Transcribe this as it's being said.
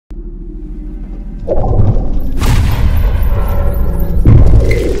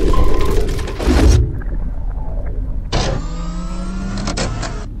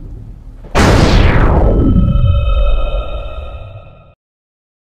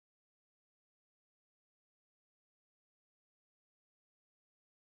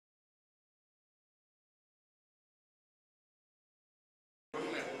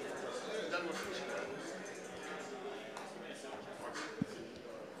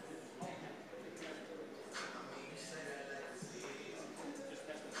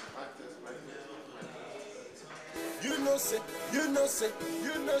You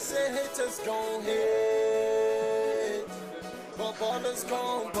know say haters gon' hate, but ballers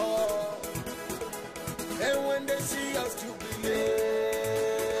gon' ball. And when they see us jubilate,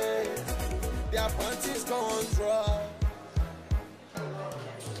 their panties gon' drop.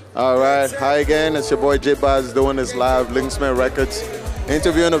 All right, hi again. It's your boy Jae Baz doing this live, LinXMEN Records,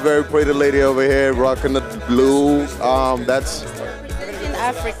 interviewing a very pretty lady over here, rocking the blue. That's in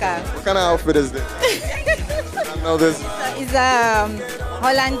Africa. What kind of outfit is this? I know this. It's a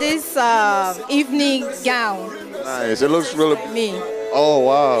Hollandaise evening gown. Nice. It looks really. Me. Oh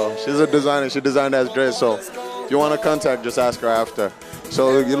wow, she's a designer. She designed that dress. So if you want to contact, just ask her after.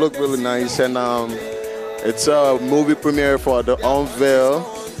 So you look really nice, and it's a movie premiere for the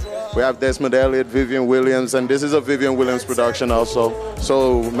UNVEIL. We have Desmond Elliott, Vivian Williams, and this is a Vivian Williams production also.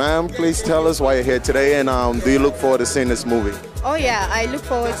 So, ma'am, please tell us why you're here today, and do you look forward to seeing this movie? Oh yeah, I look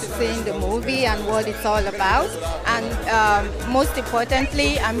forward to seeing the movie and what it's all about. And most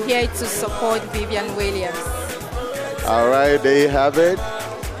importantly, I'm here to support Vivian Williams. All right, there you have it.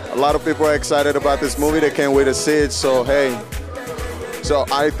 A lot of people are excited about this movie. They can't wait to see it. So, hey. So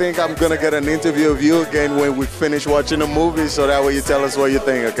I think I'm going to get an interview of you again when we finish watching the movie, so that way you tell us what you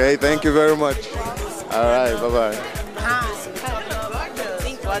think, okay? Thank you very much. All right, bye-bye.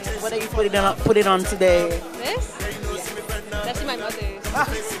 What are you putting on today? This? That's actually my mother's.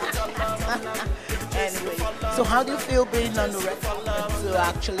 Anyway, so how do you feel being on the record to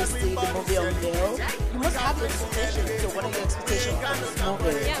actually see the movie UNVEIL? You must have expectations. So what are your expectations for this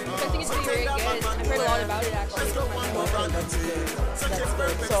movie? Yeah, I think it's going to be very good. I've heard a lot about it actually. Okay, that's good. That's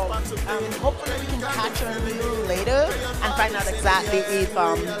good. So hopefully we can catch on you later and find out exactly if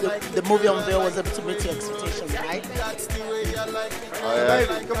the movie UNVEIL was able to meet your expectations, right? Oh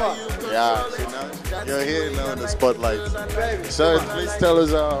yeah. Come on. Yeah, see now you're here now in the spotlight. So please tell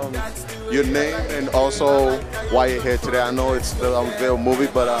us your name and also why you're here today. I know it's the UNVEIL movie,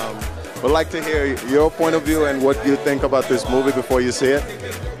 but we'd like to hear your point of view and what you think about this movie before you see it.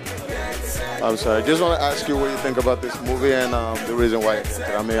 I'm sorry, I just want to ask you what you think about this movie and the reason why.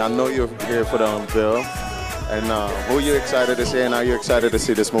 I mean, I know you're here for the UNVEIL, and who are you excited to see, and are you excited to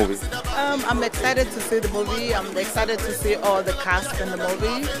see this movie? I'm excited to see the movie. I'm excited to see all the cast in the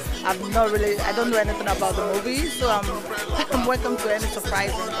movie. I don't know anything about the movie, so I'm welcome to any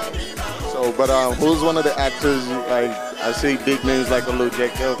surprises. So, but who's one of the actors? Like, I see big names like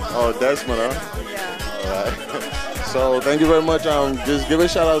Jacob or Desmond, huh? Yeah. All right. So, thank you very much. Just give a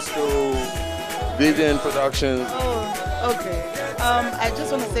shout out to Vivian Productions. Oh, okay. I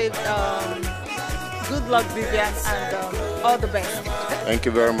just want to say good luck, Vivian, and all the best. Thank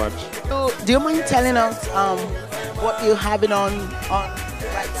you very much. So, do you mind telling us what you're having on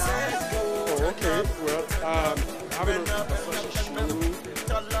right now? Oh, okay. Well, having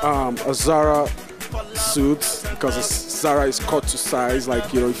a Zara suit because Zara is cut to size,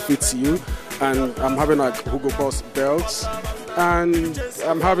 like, you know, it fits you. And I'm having like Hugo Boss belts, and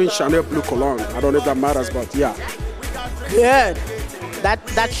I'm having Chanel blue cologne. I don't know if that matters, but yeah. Good.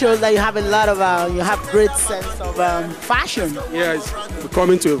 That shows that you have a lot of you have great sense of fashion. Yeah, we're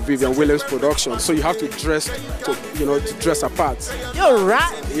coming to a Vivian Williams production, so you have to dress to dress apart. You're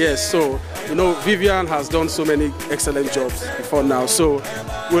right. Yes, so you know Vivian has done so many excellent jobs before now, so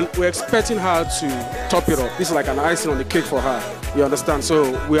we're expecting her to top it up. This is like an icing on the cake for her. You understand?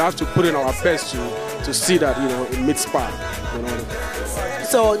 So we have to put in our best to see that, you know, it meets par. You know.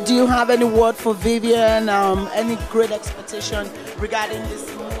 So do you have any word for Vivian? Any great expectation regarding this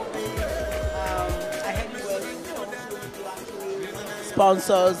movie? I heard you were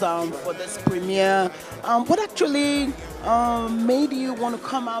sponsors for this premiere. What actually made you want to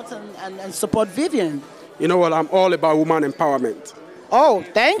come out and support Vivian? You know what? I'm all about woman empowerment. Oh,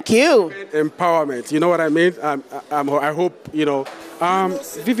 thank you. Empowerment. You know what I mean? I hope, you know,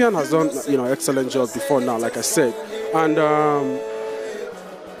 Vivian has done, you know, excellent job before now, like I said. And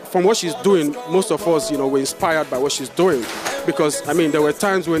from what she's doing, most of us, you know, were inspired by what she's doing. Because, I mean, there were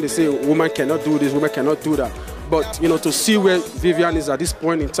times when they say, woman cannot do this, woman cannot do that. But, you know, to see where Vivian is at this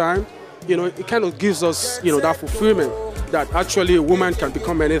point in time, you know, it kind of gives us, you know, that fulfillment that actually a woman can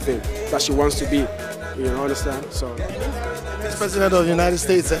become anything. that she wants to be. You know, understand? So, President of the United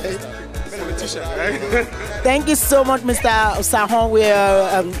States, eh? politician, right? Thank you so much, Mr. Osahon.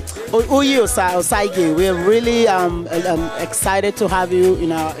 We're really excited to have you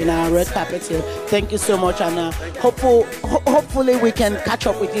in our red carpet here. Thank you so much, and hopefully we can catch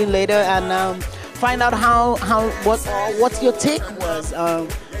up with you later and find out what your take was.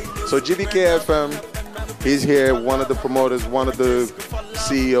 So GBK FM, he's here, one of the promoters, one of the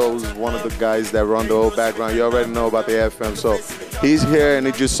CEOs, one of the guys that run the whole background. You already know about the FM. So he's here and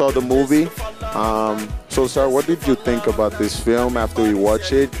he just saw the movie. So sir, what did you think about this film after you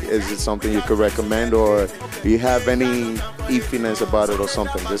watch it? Is it something you could recommend, or do you have any iffiness about it or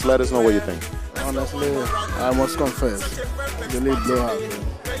something? Just let us know what you think. Honestly, I must confess, really blow out.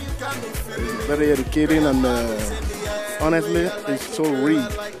 It's very educating and honestly, it's so real.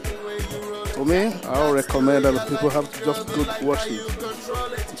 For me, I would recommend that people have to just go watch it.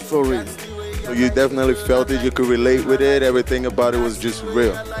 It's so real. So you definitely felt it, you could relate with it, everything about it was just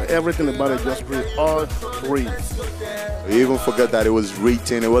real. Everything about it just real, all real. You even forgot that it was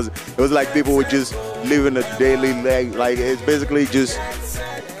written. It was like people were just living a daily life. Like it's basically just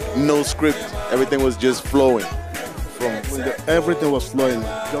no script. Everything was just flowing. Everything was flowing.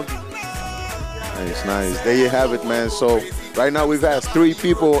 Nice, nice. There you have it, man. So right now we've asked 3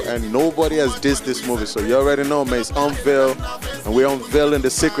 people and nobody has dissed this movie. So you already know, man, it's Unveil. And we're unveiling the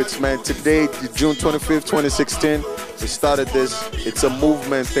secrets, man. Today, June 25th, 2016, we started this. It's a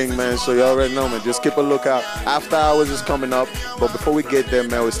movement thing, man. So you already know, man. Just keep a lookout. After Hours is coming up. But before we get there,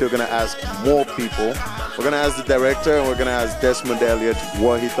 man, we're still going to ask more people. We're going to ask the director and we're going to ask Desmond Elliott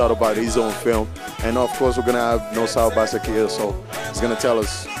what he thought about his own film. And of course, we're going to have Nosao Basaki, so he's going to tell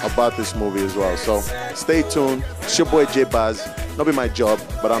us about this movie as well. So stay tuned. It's your boy Jae Baz. Not be my job,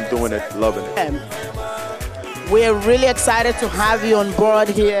 but I'm doing it, loving it. We're really excited to have you on board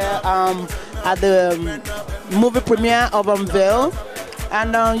here at the movie premiere of Unveil.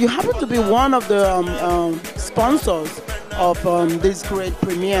 And you happen to be one of the sponsors of this great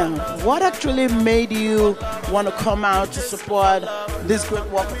premiere. What actually made you want to come out to support this great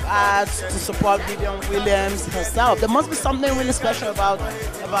work of art, to support Vivian Williams herself? There must be something really special about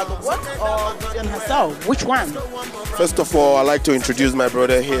the work of Vivian herself. Which one? First of all, I'd like to introduce my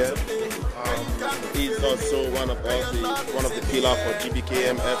brother here. He's also one of the pillars for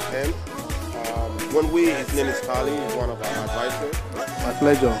GBKM FM. His name is Kali, he's one of our advisors. My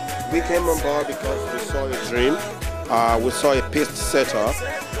pleasure. We came on board because we saw a dream, we saw a pace setter,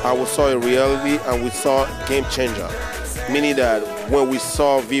 we saw a reality, and we saw a game changer. Meaning that when we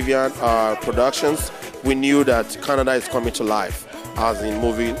saw Vivian productions, we knew that Canada is coming to life as in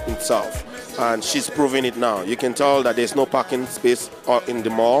movie itself. And she's proving it now. You can tell that there's no parking space in the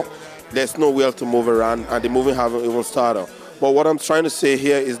mall. There's nowhere to move around, and the movie haven't even started. But what I'm trying to say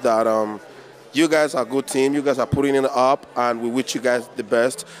here is that you guys are a good team. You guys are putting it up, and we wish you guys the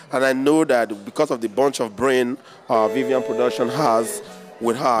best. And I know that because of the bunch of brain Vivian Production has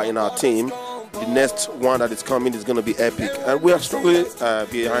with her in our team, the next one that is coming is going to be epic. And we are strongly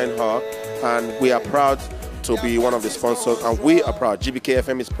behind her, and we are proud to be one of the sponsors, and we are proud. GBK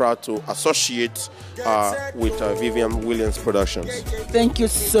FM is proud to associate with Vivian Williams Productions. Thank you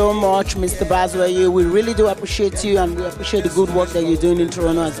so much, Mr. Bazway. We really do appreciate you, and we appreciate the good work that you're doing in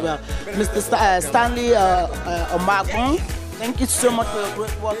Toronto as well. Mr. Stanley Omagun, thank you so much for your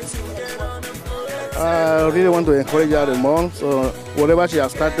great work. I really want to encourage her more. So whatever she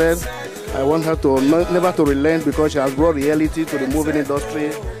has started, I want her to never to relent, because she has brought reality to the movie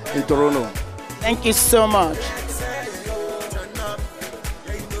industry in Toronto. Thank you so much.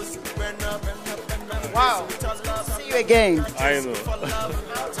 Wow. See you again. I know. How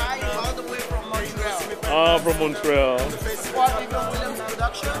are you all the way from Montreal? From Montreal. Support Vivian Williams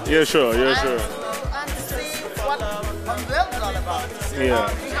Production? Yeah, sure, yeah, sure. And to see what Unveil is all about. Yeah.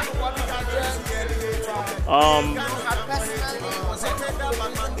 Do you have a working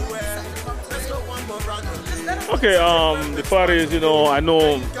Okay, the part is, I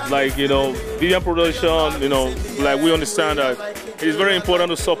know, Vivian Production, we understand that it's very important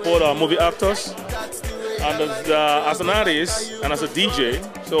to support our movie actors. And as an artist and as a DJ,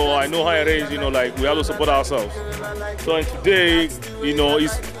 so I know how it is, we have to support ourselves. So and today, it's,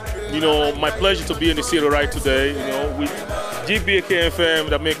 my pleasure to be in the city right today, with GBK FM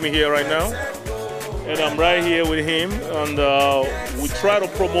that make me here right now. And I'm right here with him, and we try to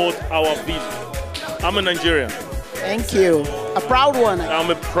promote our vision. I'm a Nigerian. Thank you. A proud one.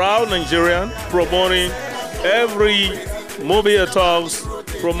 I'm a proud Nigerian, promoting every movie at talks,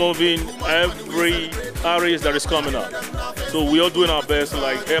 promoting every artist that is coming up. So we are doing our best to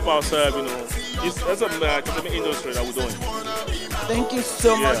help ourselves, It's an industry that we're doing. Thank you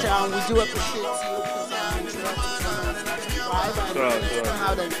so much, and we do appreciate you because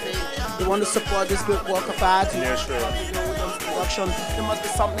how they say they want to support this great work of art. Yeah, sure. Production. There must be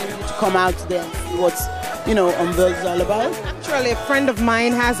something you need to come out there and see what's, Unveil is all about. Actually, a friend of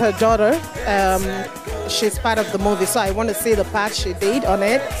mine has her daughter. She's part of the movie, so I want to see the part she did on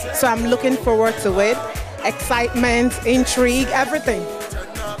it. So I'm looking forward to it. Excitement, intrigue, everything.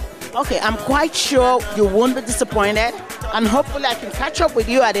 Okay, I'm quite sure you won't be disappointed, and hopefully I can catch up with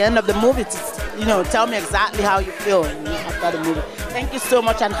you at the end of the movie to, tell me exactly how you feel after the movie. Thank you so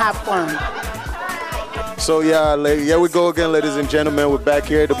much and have fun. So yeah, here we go again, ladies and gentlemen. We're back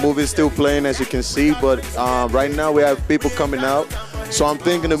here. The movie is still playing, as you can see, but right now we have people coming out. So I'm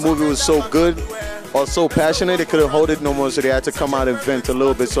thinking the movie was so good or so passionate, they couldn't hold it no more, so they had to come out and vent a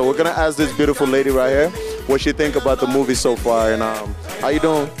little bit. So we're gonna ask this beautiful lady right here what she think about the movie so far. And how you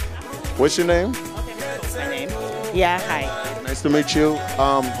doing? What's your name? My name? Yeah, hi. Nice to meet you.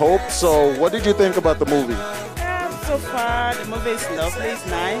 Hope. So what did you think about the movie? So far, the movie is lovely, it's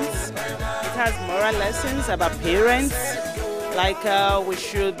nice. It has moral lessons about parents, like we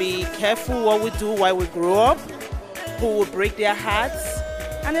should be careful what we do while we grow up, who will break their hearts,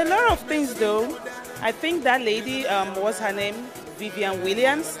 and a lot of things though. I think that lady, what's her name? Vivian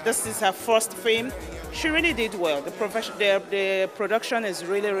Williams. This is her first film. She really did well. The production is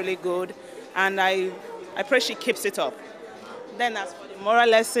really, really good, and I pray she keeps it up. Then as for the moral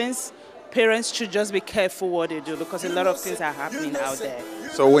lessons, parents should just be careful what they do because a lot of things are happening out there.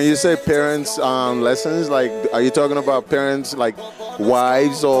 So when you say parents lessons, like, are you talking about parents like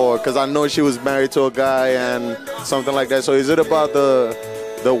wives, or because I know she was married to a guy and something like that. So is it about the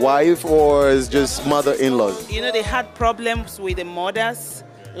wife, or is just mother-in-laws? They had problems with the mothers.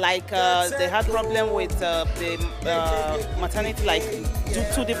 Like they had problem with the maternity, like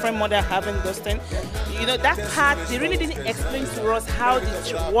two different mothers having those things. That part, they really didn't explain to us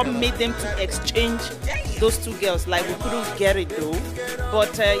what made them to exchange those two girls. Like, we couldn't get it though.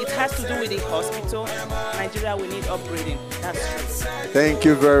 But it has to do with the hospital. Nigeria, we need upgrading. That's true. Thank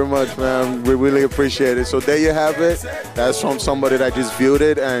you very much, man. We really appreciate it. So there you have it. That's from somebody that just viewed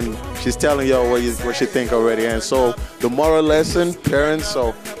it, and she's telling y'all what she think already. And so the moral lesson, parents,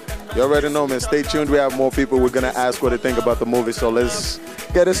 so you already know, man. Stay tuned. We have more people we're going to ask what they think about the movie. So let's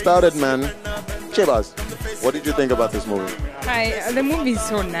get it started, man. Jae Baz, what did you think about this movie? Hi, the movie is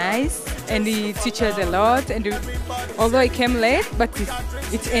so nice, and it teaches a lot. And although it came late, but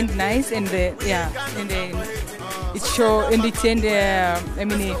it ended nice, and it show and it end.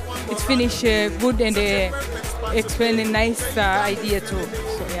 It finished good, and explained a nice idea too.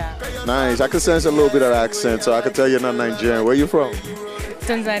 So yeah. Nice. I can sense a little bit of accent, so I can tell you're not Nigerian. Where are you from?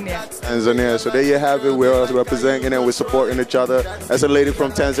 Tanzania. Tanzania. So there you have it. We're also representing and we're supporting each other. That's a lady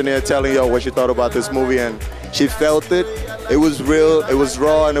from Tanzania telling y'all what she thought about this movie, and she felt it. It was real, it was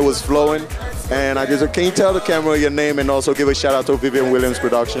raw, and it was flowing. And can you tell the camera your name and also give a shout out to Vivian Williams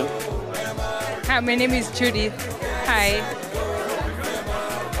production? Hi, my name is Judith. Hi.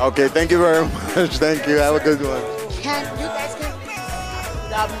 Okay, thank you very much. Thank you. Have a good one. You guys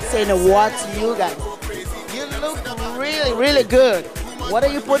I'm saying a word to you guys. You look really, really good. What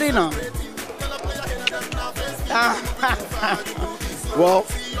are you putting on? Well,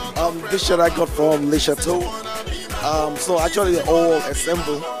 this shirt I got from Le Chateau. So actually the whole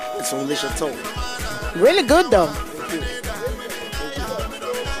ensemble is from Le Chateau. Really good though.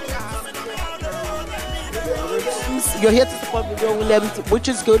 You're here to support Vivian Williams, which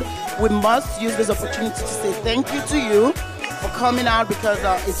is good. We must use this opportunity to say thank you to you for coming out, because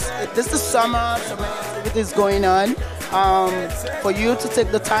this is summer, so many activities going on. For you to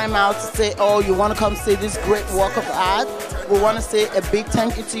take the time out to say, oh, you want to come see this great work of art, we want to say a big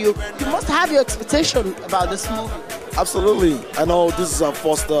thank you to you. You must have your expectation about this movie. Absolutely. I know this is our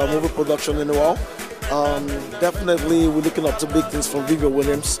first movie production in a while. Definitely, we're looking up to big things from Vivian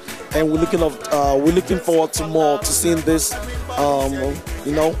Williams, and we're looking forward to more, to seeing this.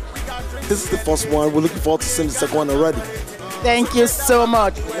 This is the first one. We're looking forward to seeing the second one already. Thank you so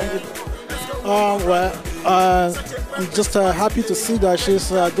much. I'm just happy to see that she's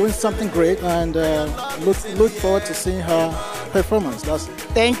doing something great, and look forward to seeing her performance.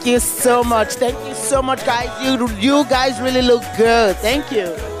 Thank you so much. Thank you so much, guys. You guys really look good. Thank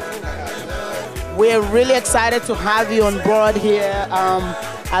you. We're really excited to have you on board here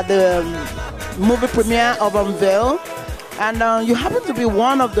at the movie premiere of UNVEIL, and you happen to be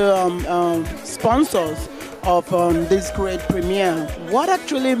one of the sponsors of this great premiere. What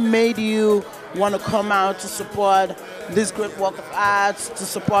actually made you want to come out to support this great work of art, to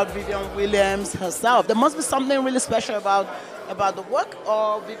support Vivian Williams herself? There must be something really special about the work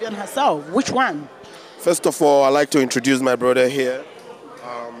of Vivian herself. Which one? First of all, I'd like to introduce my brother here.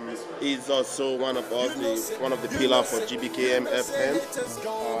 He's also one of the pillars for GBKM FM.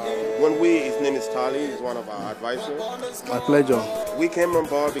 His name is Tali. He's one of our advisors. My pleasure. We came on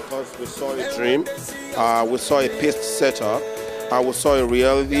board because we saw a dream. We saw a paced setup. We saw a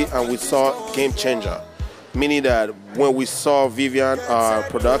reality, and we saw game changer. Meaning that when we saw Vivian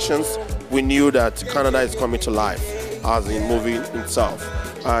Productions, we knew that Canada is coming to life as in movie itself.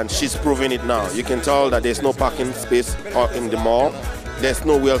 And she's proving it now. You can tell that there's no parking space in the mall. There's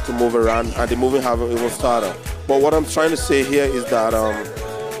nowhere to move around, and the movie haven't even started. But what I'm trying to say here is that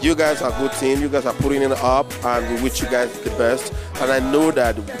you guys are a good team. You guys are putting it up, and we wish you guys the best. And I know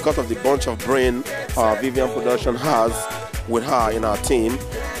that because of the bunch of brain Vivian Production has with her in our team,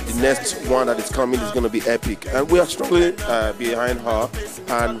 the next one that is coming is going to be epic. And we are strongly behind her,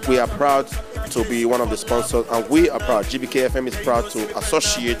 and we are proud to be one of the sponsors. And we are proud. GBKFM is proud to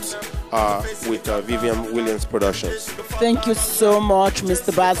associate with Vivian Williams Productions. Thank you so much,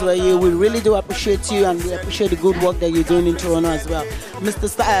 Mr. Baz. We really do appreciate you, and we appreciate the good work that you're doing in Toronto as well. Mr.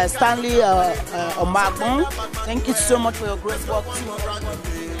 Stanley Omagbon, thank you so much for your great work too.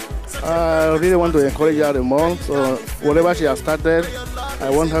 I really want to encourage her the more. So whatever she has started, I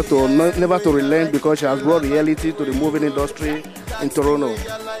want her to never to relent, because she has brought reality to the movie industry in Toronto.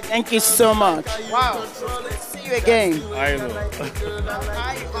 Thank you so much. Wow. See you again. I know.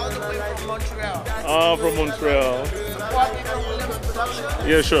 All the way from Montreal. From Montreal. Production.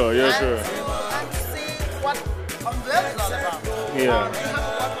 Yeah, sure. Yeah, sure. And see what UNVEIL is all about. Yeah.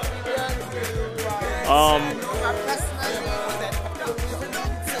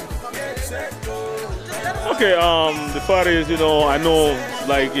 Okay, the fact is, I know,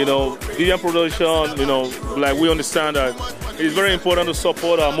 Vivian Production, we understand that it's very important to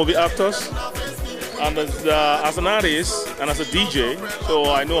support our movie actors. And as an artist and as a DJ,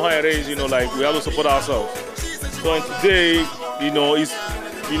 so I know how it is, we have to support ourselves. So and today, it's,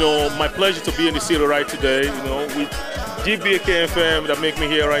 my pleasure to be in the city right today, with GBKFM that make me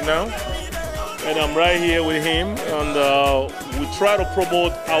here right now. And I'm right here with him, and we try to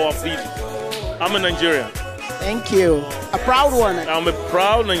promote our video. I'm a Nigerian. Thank you. A proud one. I'm a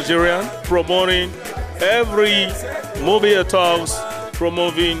proud Nigerian, promoting every movie it talks,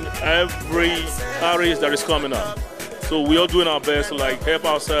 promoting every artist that is coming up. So we are doing our best to help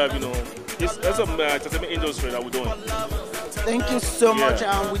ourselves, It's an industry that we're doing. Thank you so much,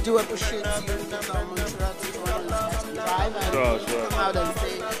 and we do appreciate you because Montreal to Toronto is to drive, and sure. Come out and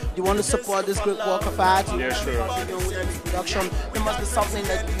say you want to support this great work of art. Yeah, sure. Williams Production. It must be something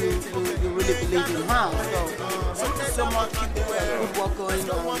that you really believe in, huh? So thank you so much. Keep the good work going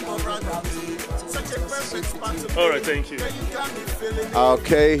on. All right, thank you.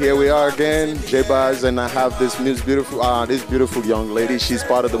 Okay, here we are again, Jae Baz, and I have this beautiful young lady. She's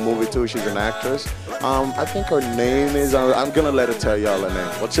part of the movie too. She's an actress. I think her name is. I'm gonna let her tell y'all her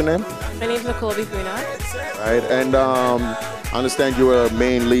name. What's your name? My name's MOKOLA. Right, and I understand you were a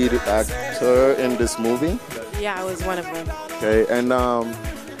main lead actor in this movie. Yeah, I was one of them. Okay, and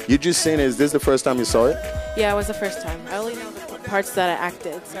you just seen it. Is this the first time you saw it? Yeah, it was the first time. I only know the parts that I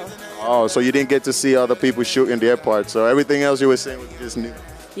acted, so. Oh, so you didn't get to see other people shooting their parts, so everything else you were seeing was just new.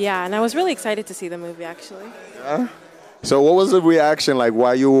 Yeah, and I was really excited to see the movie, actually. Yeah? So what was the reaction like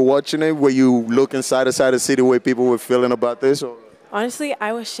while you were watching it? Were you looking side to side to see the way people were feeling about this? Or? Honestly,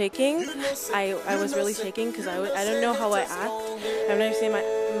 I was shaking. I was really shaking because I don't know how I act. I've never seen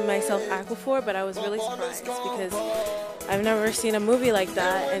myself act before, but I was really surprised because I've never seen a movie like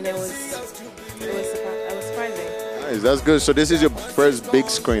that, and it was surprising. Nice, that's good. So this is your first big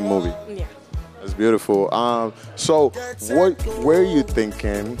screen movie? Yeah. That's beautiful. So what were you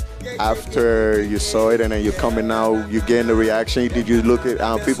thinking after you saw it and then you're coming out, you're getting the reaction? Did you look at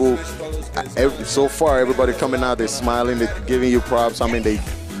people, so far everybody coming out, they're smiling, they're giving you props. I mean, they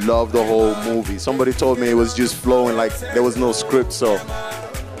love the whole movie. Somebody told me it was just flowing like there was no script, so.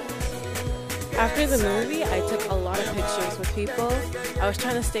 After the movie, I took a lot of pictures with people. I was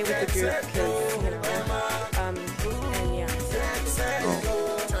trying to stay with the group because, and yeah, I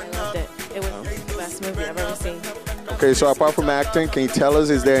loved it. It was the best movie I've ever seen. Okay, so apart from acting, can you tell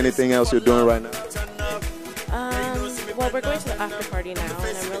us, is there anything else you're doing right now? Well, we're going to the after party now,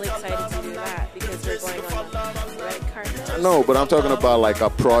 and I'm really excited to do that because we're going on the red carpet. No, but I'm talking about like a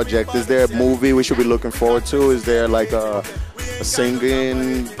project. Is there a movie we should be looking forward to? Is there like a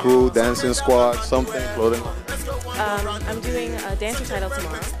singing crew, dancing squad, something, clothing? I'm doing a dance recital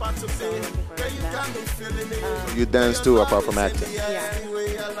tomorrow, so I'm looking forward to that. You dance too, apart from acting? Yeah.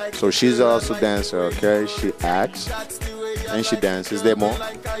 So she's also a dancer, okay? She acts and she dances. Is there more?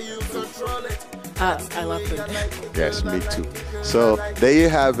 I love food. Yes, me too. So there you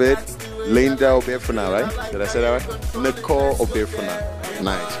have it. Linda Obefuna, right? Did I say that right? Nicole Obefuna.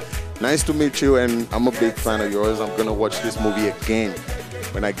 Nice to meet you, and I'm a big fan of yours. I'm gonna watch this movie again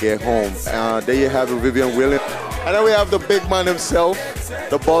when I get home. There you have it, Vivian Williams. And then we have the big man himself,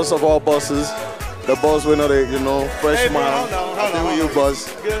 the boss of all bosses. The boss, we know the, fresh man. Hold on. You,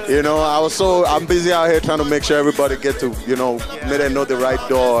 boss. Good. I'm busy out here trying to make sure everybody get to, may they know the right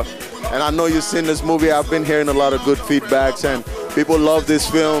door. And I know you've seen this movie. I've been hearing a lot of good feedbacks, and people love this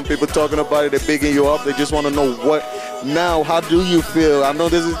film. People talking about it, they're bigging you up. They just want to know what now. How do you feel? I know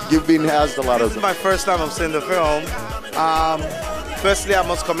you've been asked a lot of. This is my first time I've seen the film. Firstly, I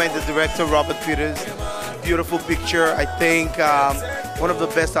must commend the director, Robert Peters. Beautiful picture. I think one of the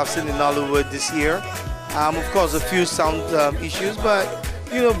best I've seen in Hollywood this year. Of course, a few sound issues, but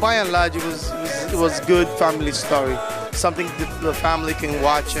by and large, it was good family story. Something that the family can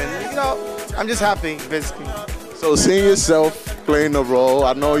watch, and I'm just happy, basically. So seeing yourself playing a role,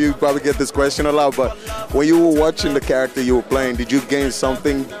 I know you probably get this question a lot, but when you were watching the character you were playing, did you gain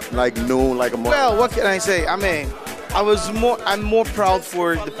something like new, like a more? Well, what can I say? I mean, I'm more proud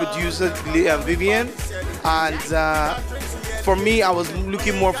for the producer, Vivian, and for me, I was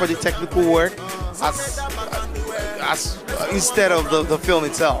looking more for the technical work as instead of the film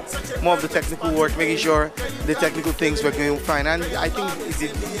itself. More of the technical work, making sure the technical things were going fine, and I think it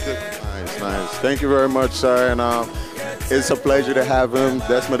did good. Nice. Thank you very much, sir. And it's a pleasure to have him.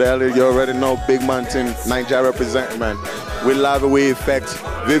 Desmond Elliott, you already know, Big Mountain, Nigeria represent, man. We love it, we effect.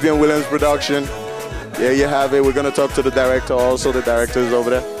 Vivian Williams production. There you have it. We're going to talk to the director also. The director is over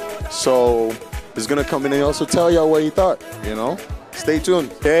there. So he's going to come in and also tell y'all what he thought, Stay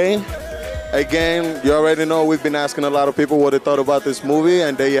tuned, okay? Again, you already know we've been asking a lot of people what they thought about this movie,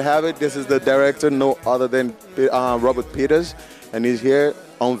 and there you have it. This is the director, no other than Robert Peters, and he's here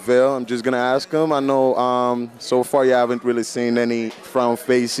on Unveil. I'm just going to ask him. I know so far you haven't really seen any frown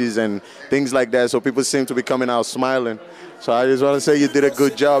faces and things like that, so people seem to be coming out smiling. So I just want to say you did a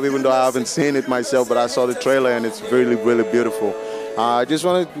good job, even though I haven't seen it myself, but I saw the trailer and it's really, really beautiful. I just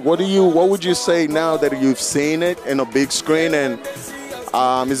want to, what would you say now that you've seen it in a big screen, and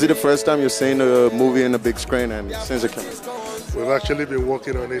is it the first time you've seen a movie in a big screen and since it came out? We've actually been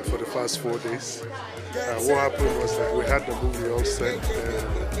working on it for the past 4 days. What happened was that we had the movie all set,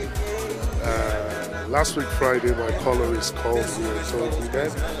 and last week Friday my colorist called me and told me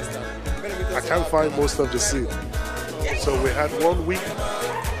that I can't find most of the scene. So we had 1 week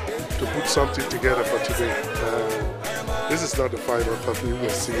to put something together for today. This is not the final copy. We're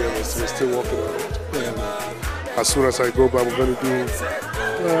still working on it. As soon as I go back, we're going to do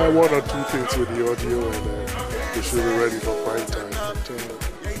 1 or 2 things with the audio, and we should be ready for prime time.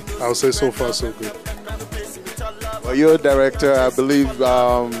 But, I'll say so far so good. Well, you're a director. I believe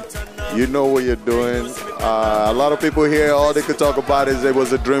you know what you're doing. A lot of people here, all they could talk about is it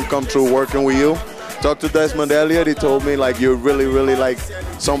was a dream come true working with you. Talked to Desmond Elliott, he told me like you're really, really like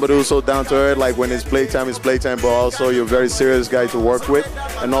somebody who's so down to earth, like when it's playtime, but also you're a very serious guy to work with,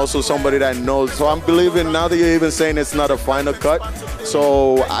 and also somebody that knows. So I'm believing now that you're even saying it's not a final cut,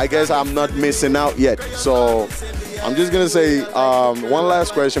 so I guess I'm not missing out yet. So I'm just gonna say one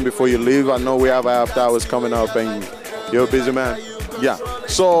last question before you leave. I know we have after hours coming up and you're a busy man. Yeah,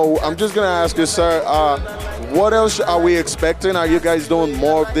 so I'm just gonna ask you, sir, what else are we expecting? Are you guys doing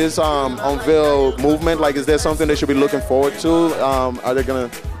more of this Unveil movement? Like, is there something they should be looking forward to? Are they gonna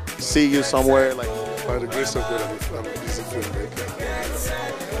see you somewhere? Like, by the grace of God, I'm a busy filmmaker.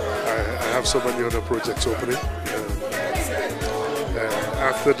 I have so many other projects opening.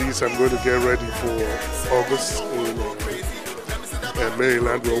 After this, I'm going to get ready for August in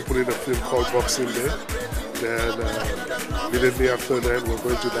Maryland. We're opening a film called Boxing Day. Then immediately after that, we're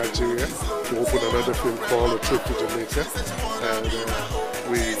going to Nigeria to open another film called A Trip to Jamaica. And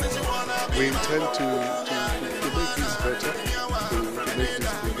we intend to make this better, to make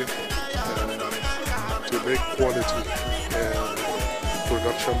this bigger, to make quality and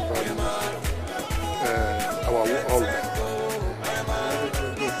production value our all.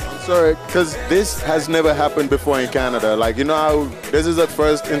 Sorry, because this has never happened before in Canada. Like, you know how this is the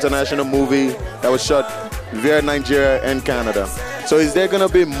first international movie that was shot via Nigeria and Canada. So is there gonna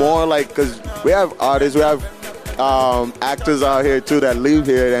be more, like, because we have artists, we have actors out here too that live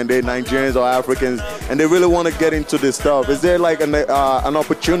here and they're Nigerians or Africans and they really want to get into this stuff. Is there like an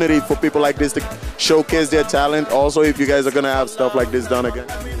opportunity for people like this to showcase their talent also, if you guys are gonna have stuff like this done again?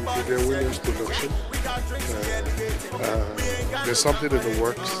 With their Williams production, there's something in the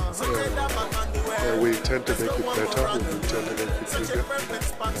works. We intend to make it better, we intend to make it bigger,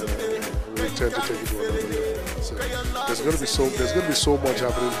 we intend to take it to another level. So there's going to be so much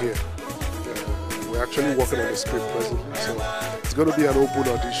happening here. We We're actually working on the script presently, so it's going to be an open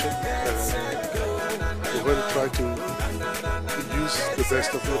audition, and we're going to try to use the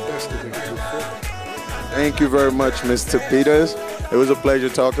best of your best to make a good film. Thank you very much, Mr. Peters. It was a pleasure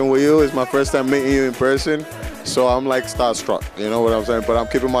talking with you. It's my first time meeting you in person, so I'm like starstruck, you know what I'm saying? But I'm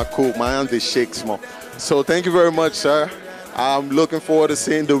keeping my cool. My hand is shake small. So thank you very much, sir. I'm looking forward to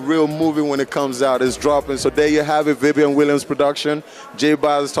seeing the real movie when it comes out. It's dropping. So there you have it, Vivian Williams production. Jae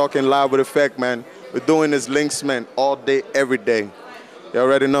Baz is talking live with effect, man. We're doing this LinXMEN all day, every day. You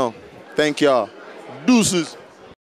already know. Thank y'all. Deuces.